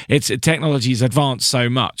its technology is advanced so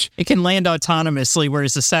much. It can land autonomously,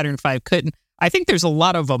 whereas the Saturn V couldn't. I think there's a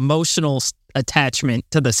lot of emotional attachment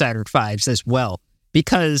to the Saturn Vs as well,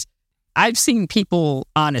 because I've seen people,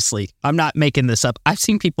 honestly, I'm not making this up, I've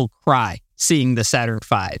seen people cry seeing the Saturn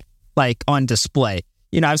V, like on display.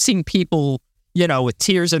 I've seen people, with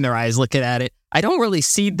tears in their eyes looking at it. I don't really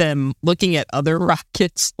see them looking at other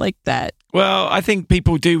rockets like that. Well, I think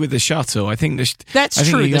people do with the shuttle. I think that's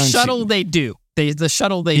true. The shuttle they do. The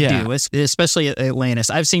shuttle they do, especially at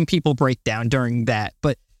Atlantis. I've seen people break down during that,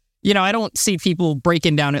 but I don't see people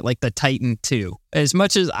breaking down at like the Titan II. As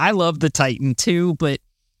much as I love the Titan II, but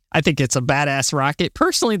I think it's a badass rocket.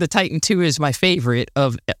 Personally, the Titan II is my favorite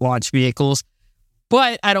of launch vehicles.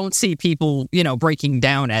 But I don't see people, breaking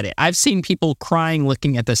down at it. I've seen people crying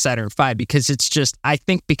looking at the Saturn V because it's just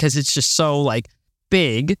so like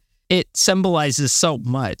big, it symbolizes so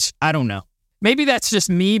much. I don't know. Maybe that's just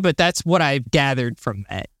me, but that's what I've gathered from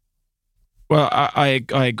that. Well, I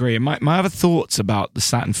agree. My other thoughts about the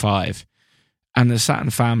Saturn V and the Saturn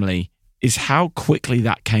family is how quickly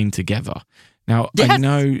that came together. Now, yes.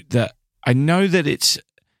 I know that it's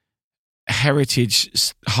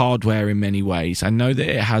heritage hardware in many ways. I know that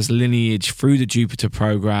it has lineage through the Jupiter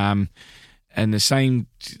program, and the same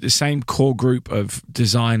core group of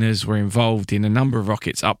designers were involved in a number of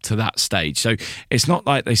rockets up to that stage. So it's not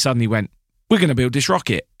like they suddenly went, "We're going to build this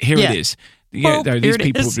rocket. Here it is." These people have been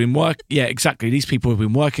These people have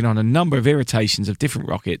been working on a number of iterations of different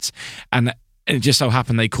rockets, and it just so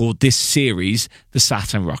happened they called this series the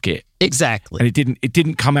Saturn rocket. Exactly. And it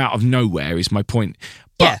didn't come out of nowhere, is my point.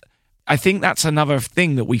 But I think that's another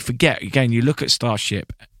thing that we forget. Again, you look at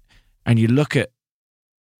Starship and you look at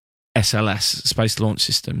SLS, Space Launch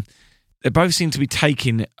System. They both seem to be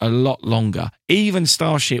taking a lot longer. Even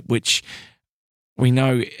Starship, which we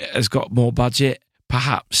know has got more budget,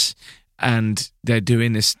 perhaps, and they're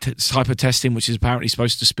doing this type of testing, which is apparently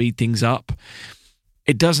supposed to speed things up.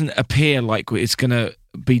 It doesn't appear like it's going to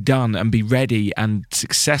be done and be ready and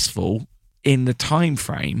successful in the time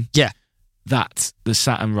frame that the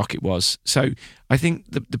Saturn rocket was. So I think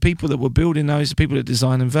the people that were building those, the people that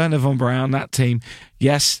designed them, Werner von Braun, that team,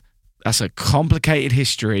 yes, that's a complicated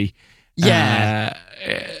history. Yeah.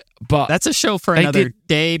 But that's a show for another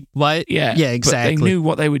day. What? Yeah, exactly. But they knew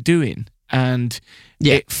what they were doing. And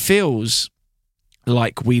it feels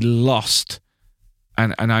like we lost,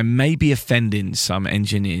 and I may be offending some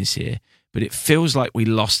engineers here, but it feels like we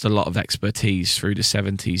lost a lot of expertise through the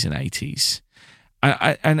 70s and 80s.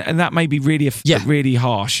 And that may be really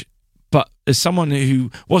harsh, but as someone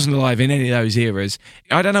who wasn't alive in any of those eras,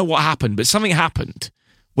 I don't know what happened, but something happened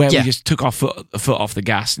where we just took our foot off the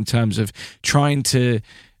gas in terms of trying to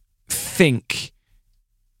think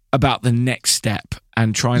about the next step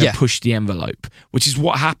and trying to push the envelope, which is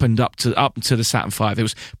what happened up to the Saturn V. It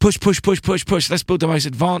was push. Let's build the most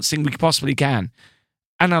advanced thing we possibly can,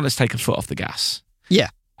 and now let's take a foot off the gas. Yeah.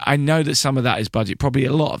 I know that some of that is budget, probably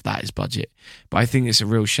a lot of that is budget, but I think it's a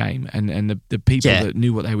real shame. And the people that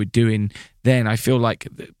knew what they were doing then, I feel like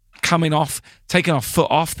taking our foot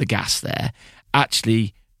off the gas there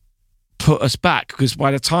actually put us back, because by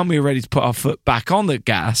the time we were ready to put our foot back on the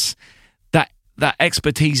gas, that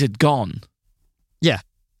expertise had gone. Yeah.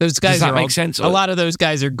 Those guys Does that make sense? A lot of those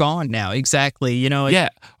guys are gone now. Exactly.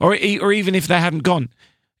 Or even if they hadn't gone,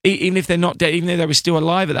 even if they're not dead, even if they were still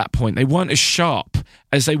alive at that point, they weren't as sharp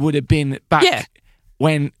as they would have been back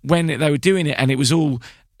when they were doing it, and it was all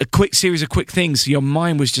a quick series of quick things. So your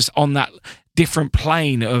mind was just on that different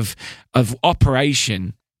plane of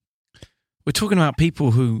operation. We're talking about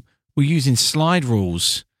people who were using slide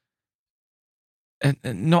rules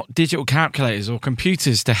and not digital calculators or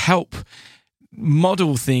computers to help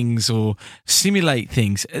model things or simulate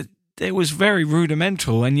things. It was very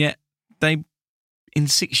rudimental, and yet they, in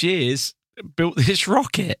 6 years, built this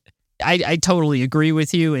rocket. I totally agree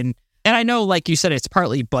with you. And I know, like you said, it's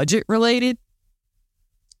partly budget related,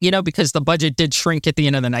 because the budget did shrink at the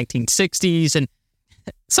end of the 1960s. And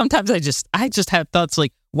sometimes I just have thoughts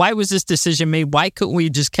like, why was this decision made? Why couldn't we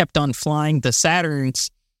just kept on flying the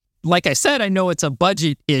Saturns? Like I said, I know it's a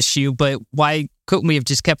budget issue, but why couldn't we have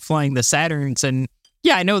just kept flying the Saturns? And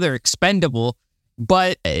yeah, I know they're expendable,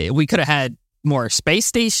 but we could have had more space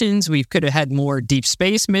stations. We could have had more deep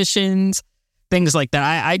space missions. things like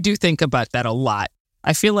that. I do think about that a lot.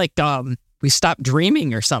 I feel like we stopped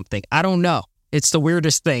dreaming or something. I don't know. It's the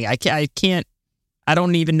weirdest thing. I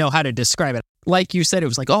don't even know how to describe it. Like you said, it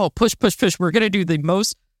was like, oh, push. We're going to do the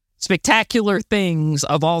most spectacular things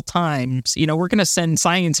of all times. You know, we're going to send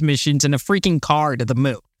science missions in a freaking car to the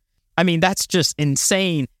moon. I mean, that's just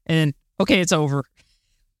insane. And okay, it's over.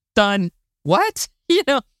 Done. What? You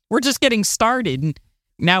know, we're just getting started. And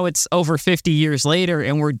now it's over 50 years later,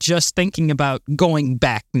 and we're just thinking about going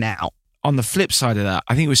back now. On the flip side of that,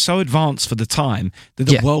 I think it was so advanced for the time that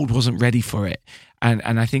the world wasn't ready for it.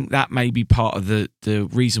 And I think that may be part of the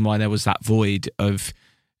reason why there was that void of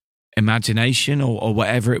imagination or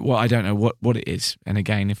whatever it was. I don't know what it is. And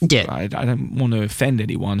again, I don't want to offend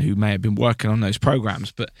anyone who may have been working on those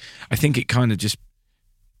programs, but I think it kind of just,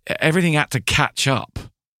 everything had to catch up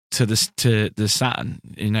to the Saturn,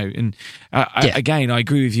 you know. And again, I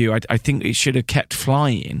agree with you. I think it should have kept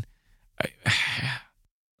flying.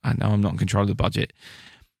 I know I'm not in control of the budget.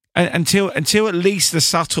 Until at least the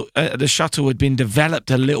shuttle had been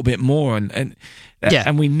developed a little bit more, and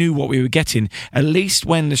we knew what we were getting. At least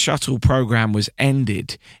when the shuttle program was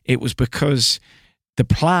ended, it was because the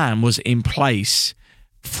plan was in place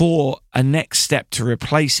for a next step to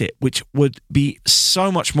replace it, which would be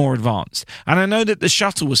so much more advanced. And I know that the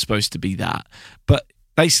shuttle was supposed to be that, but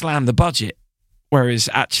they slammed the budget, whereas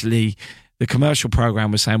actually the commercial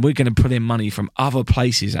program was saying we're going to put in money from other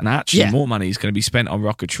places, and actually more money is going to be spent on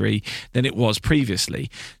rocketry than it was previously.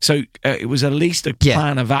 So it was at least a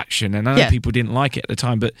plan of action, and I know people didn't like it at the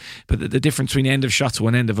time, but the difference between end of shuttle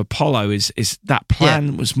and end of Apollo is that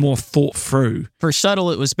plan was more thought through. For shuttle,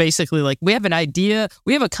 it was basically like, we have an idea,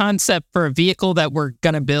 we have a concept for a vehicle that we're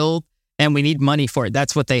going to build, and we need money for it.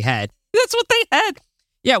 That's what they had.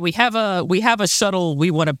 Yeah, we have a shuttle we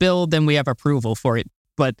want to build, and we have approval for it.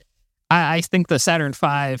 But I think the Saturn V,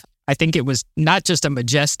 I think it was not just a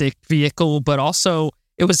majestic vehicle, but also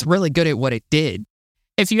it was really good at what it did.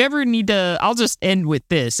 If you ever need to, I'll just end with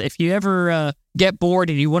this. If you ever get bored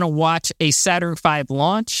and you want to watch a Saturn V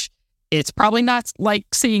launch, it's probably not like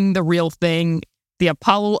seeing the real thing. The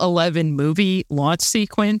Apollo 11 movie launch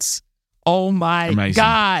sequence, oh my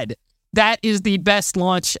God, that is the best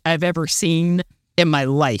launch I've ever seen in my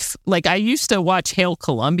life. Like, I used to watch Hail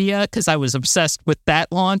Columbia because I was obsessed with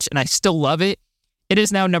that launch, and I still love it. It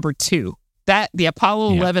is now number 2. The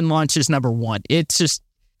Apollo 11 launch is number 1. It's just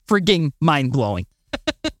frigging mind-blowing.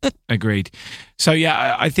 Agreed. So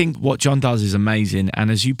yeah, I think what John does is amazing,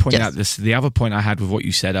 and as you point out, the other point I had with what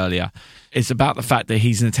you said earlier, it's about the fact that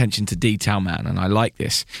he's an attention to detail man, and I like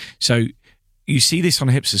this. So you see this on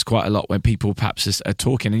Hipsters quite a lot when people perhaps are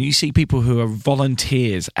talking, and you see people who are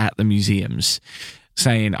volunteers at the museums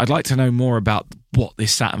saying, I'd like to know more about what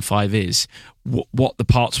this Saturn V is, what the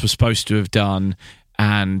parts were supposed to have done,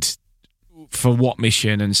 and for what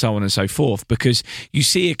mission, and so on and so forth. Because you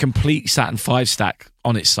see a complete Saturn V stack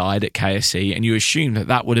on its side at KSC, and you assume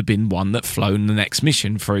that would have been one that flown the next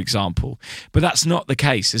mission, for example. But that's not the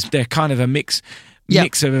case. They're kind of a mix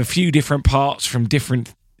of a few different parts from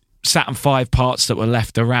different Saturn V parts that were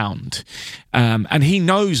left around. And he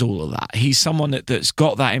knows all of that. He's someone that's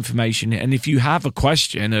got that information. And if you have a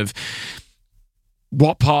question of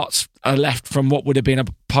what parts are left from what would have been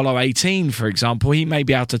Apollo 18, for example, he may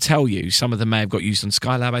be able to tell you. Some of them may have got used on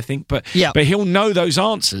Skylab, I think, but he'll know those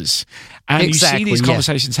answers. And you see these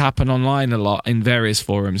conversations happen online a lot in various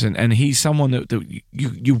forums, and he's someone that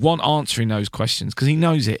you want answering those questions because he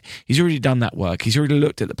knows it. He's already done that work. He's already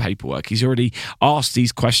looked at the paperwork. He's already asked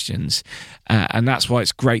these questions, and that's why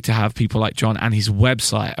it's great to have people like John and his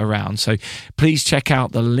website around. So please check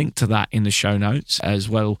out the link to that in the show notes, as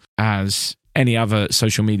well as any other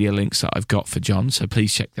social media links that I've got for John. So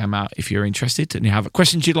please check them out if you're interested and you have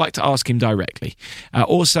questions you'd like to ask him directly.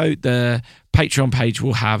 Also, the Patreon page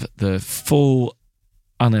will have the full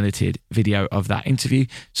unedited video of that interview.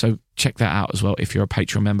 So check that out as well. If you're a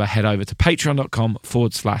Patreon member, head over to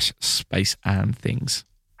patreon.com/space and things.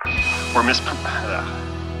 Where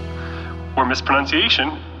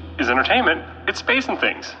mispronunciation is entertainment, it's space and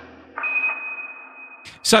things.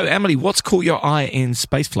 So, Emily, what's caught your eye in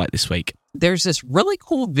spaceflight this week? There's this really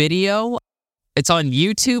cool video. It's on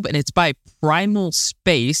YouTube, and it's by Primal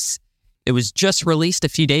Space. It was just released a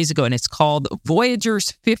few days ago, and it's called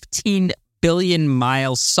Voyager's 15 Billion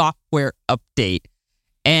Mile Software Update.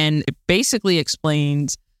 And it basically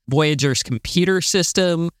explains Voyager's computer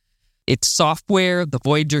system, its software. The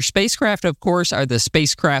Voyager spacecraft, of course, are the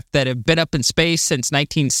spacecraft that have been up in space since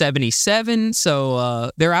 1977.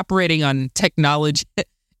 So they're operating on technology,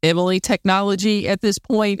 Emily technology at this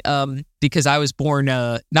point, because I was born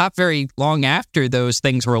not very long after those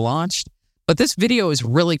things were launched. But this video is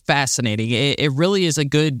really fascinating. It really is a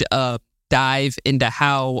good dive into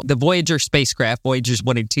how the Voyager spacecraft, Voyagers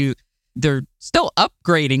 1 and 2, they're still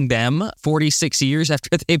upgrading them 46 years after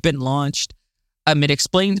they've been launched. It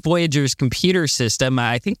explains Voyager's computer system.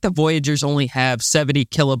 I think the Voyagers only have 70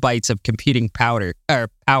 kilobytes of computing power,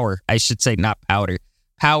 I should say, not powder.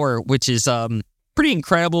 Power, which is pretty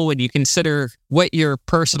incredible when you consider what your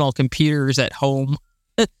personal computers at home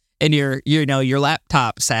and your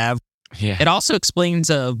laptops have. Yeah. It also explains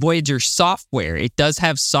Voyager software. It does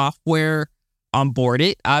have software on board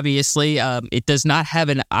it. Obviously, it does not have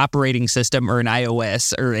an operating system or an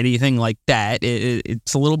iOS or anything like that.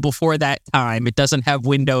 It's a little before that time. It doesn't have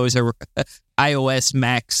Windows or iOS,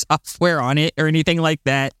 Mac software on it or anything like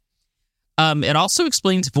that. It also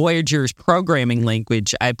explains Voyager's programming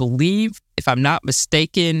language. I believe, if I'm not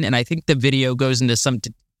mistaken, and I think the video goes into some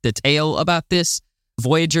detail about this,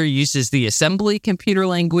 Voyager uses the assembly computer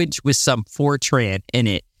language with some Fortran in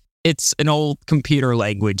it. It's an old computer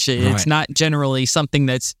language. It's not generally something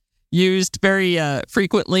that's used very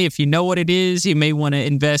frequently. If you know what it is, you may want to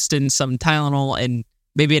invest in some Tylenol and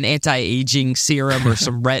maybe an anti-aging serum or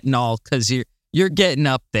some retinol, because you're getting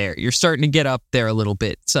up there. You're starting to get up there a little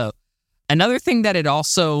bit. So another thing that it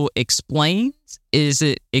also explains is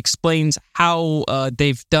it explains how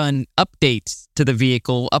they've done updates to the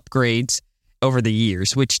vehicle, upgrades over the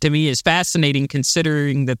years, which to me is fascinating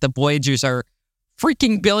considering that the Voyagers are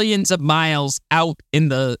freaking billions of miles out in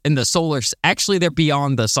the solar. Actually, they're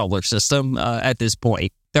beyond the solar system at this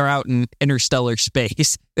point. They're out in interstellar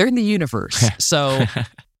space. They're in the universe. So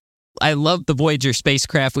I love the Voyager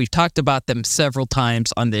spacecraft. We've talked about them several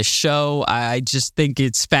times on this show. I just think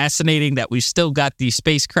it's fascinating that we've still got these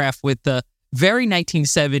spacecraft with the very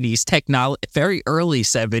 1970s technology, very early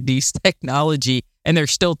 70s technology, and they're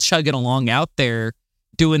still chugging along out there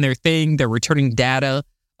doing their thing. They're returning data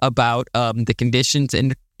about the conditions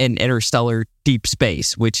in interstellar deep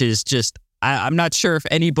space, which is just, I'm not sure if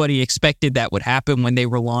anybody expected that would happen when they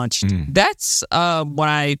were launched. That's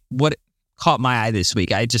what caught my eye this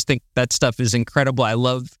week. I just think that stuff is incredible. I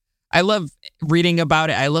love reading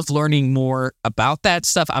about it. I love learning more about that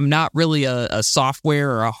stuff. I'm not really a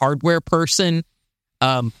software or a hardware person,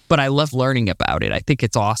 but I love learning about it. I think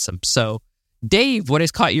it's awesome. So, Dave, what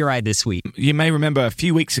has caught your eye this week? You may remember a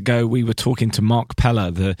few weeks ago we were talking to Mark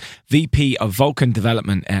Peller, the VP of Vulcan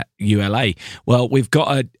Development at ULA. Well, we've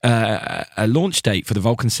got a launch date for the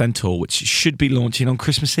Vulcan Centaur, which should be launching on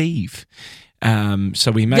Christmas Eve.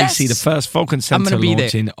 So we may see the first Vulcan Centaur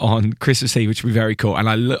launching on Christmas Eve, which will be very cool. And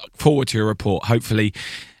I look forward to your report. Hopefully,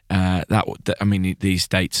 these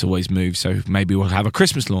dates always move, so maybe we'll have a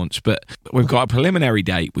Christmas launch. But we've got a preliminary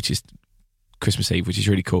date, which is Christmas Eve, which is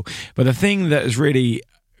really cool. But the thing that has really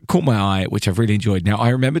caught my eye, which I've really enjoyed. Now, I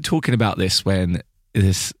remember talking about this when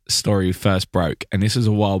this story first broke, and this was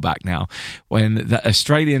a while back now, when the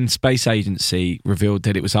Australian Space Agency revealed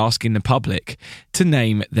that it was asking the public to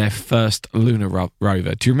name their first lunar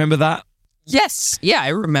rover. Do you remember that? Yes. Yeah, I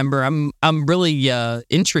remember. I'm really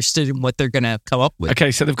interested in what they're going to come up with.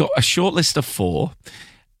 Okay, so they've got a short list of 4,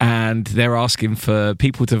 and they're asking for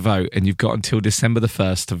people to vote, and you've got until December the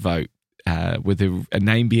 1st to vote. With a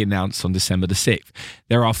name be announced on December the 6th.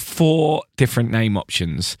 There are 4 different name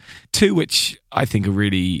options, 2 which I think are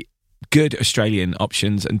really good Australian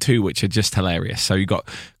options and 2 which are just hilarious. So you've got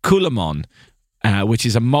Coolamon, which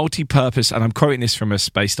is a multi-purpose, and I'm quoting this from a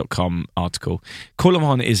space.com article.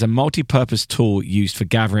 Coolamon is a multi-purpose tool used for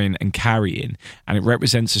gathering and carrying, and it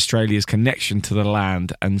represents Australia's connection to the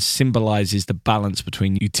land and symbolises the balance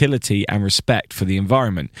between utility and respect for the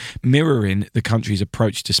environment, mirroring the country's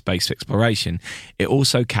approach to space exploration. It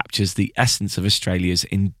also captures the essence of Australia's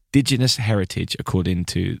Indigenous heritage, according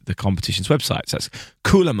to the competition's website. So that's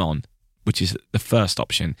Coolamon, which is the first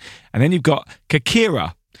option. And then you've got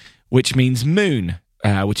Kakira, which means moon,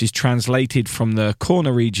 which is translated from the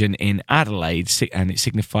Corner region in Adelaide, and it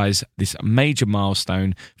signifies this major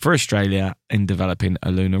milestone for Australia in developing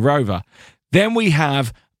a lunar rover. Then we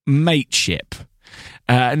have mateship.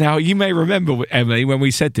 Now, you may remember, Emily, when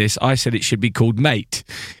we said this, I said it should be called mate,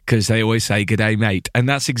 because they always say, "G'day, mate." And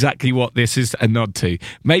that's exactly what this is a nod to.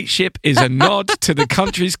 Mateship is a nod to the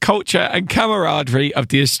country's culture and camaraderie of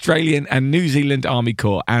the Australian and New Zealand Army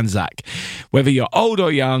Corps, ANZAC. Whether you're old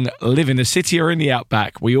or young, live in a city or in the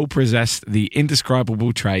outback, we all possess the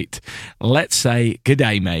indescribable trait. Let's say,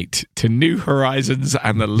 "G'day, mate," to new horizons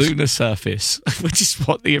and the lunar surface, which is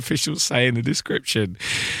what the officials say in the description.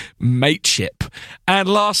 Mateship. And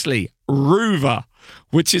lastly, Rover,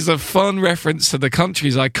 which is a fun reference to the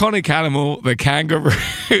country's iconic animal, the kangaroo.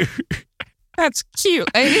 That's cute.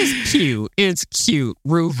 It is cute. It's cute.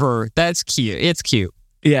 Rover. That's cute. It's cute.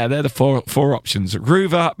 Yeah, they're the four options: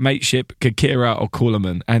 Ruva, Mateship, Kakira, or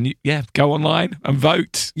Kuhlaman. And yeah, go online and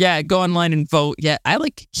vote. Yeah, go online and vote. Yeah, I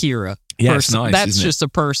like Kira. Yeah, it's nice. That's isn't just a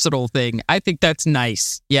personal thing. I think that's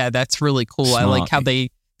nice. Yeah, that's really cool. Smart. I like how they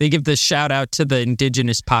give the shout out to the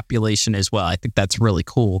indigenous population as well. I think that's really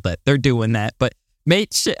cool that they're doing that. But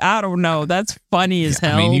Mateship, I don't know. That's funny as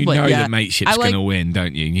hell. I mean, you but know yeah, that Mateship's going to win,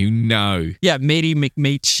 don't you? You know. Yeah, Matey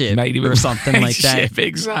McMateship or something like that.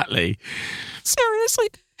 Exactly. Seriously?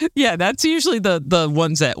 Yeah, that's usually the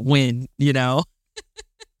ones that win, you know?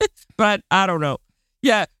 But I don't know.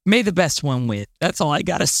 Yeah, may the best one win. That's all I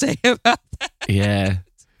got to say about that. Yeah.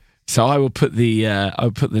 So I will put the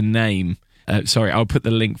name. I'll put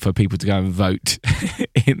the link for people to go and vote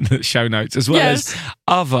in the show notes, as well as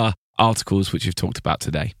other articles which we've talked about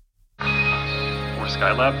today. More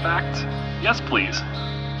Skylab fact? Yes, please.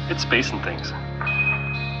 It's Space and Things.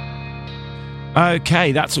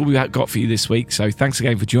 Okay, that's all we've got for you this week. So thanks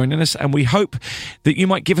again for joining us. And we hope that you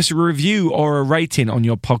might give us a review or a rating on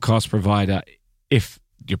your podcast provider if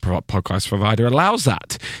your podcast provider allows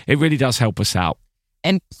that. It really does help us out.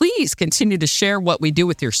 And please continue to share what we do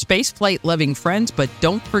with your spaceflight-loving friends. But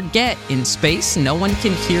don't forget, in space, no one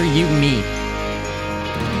can hear you me.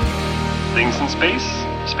 Things in space,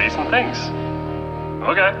 space and things.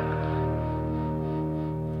 Okay.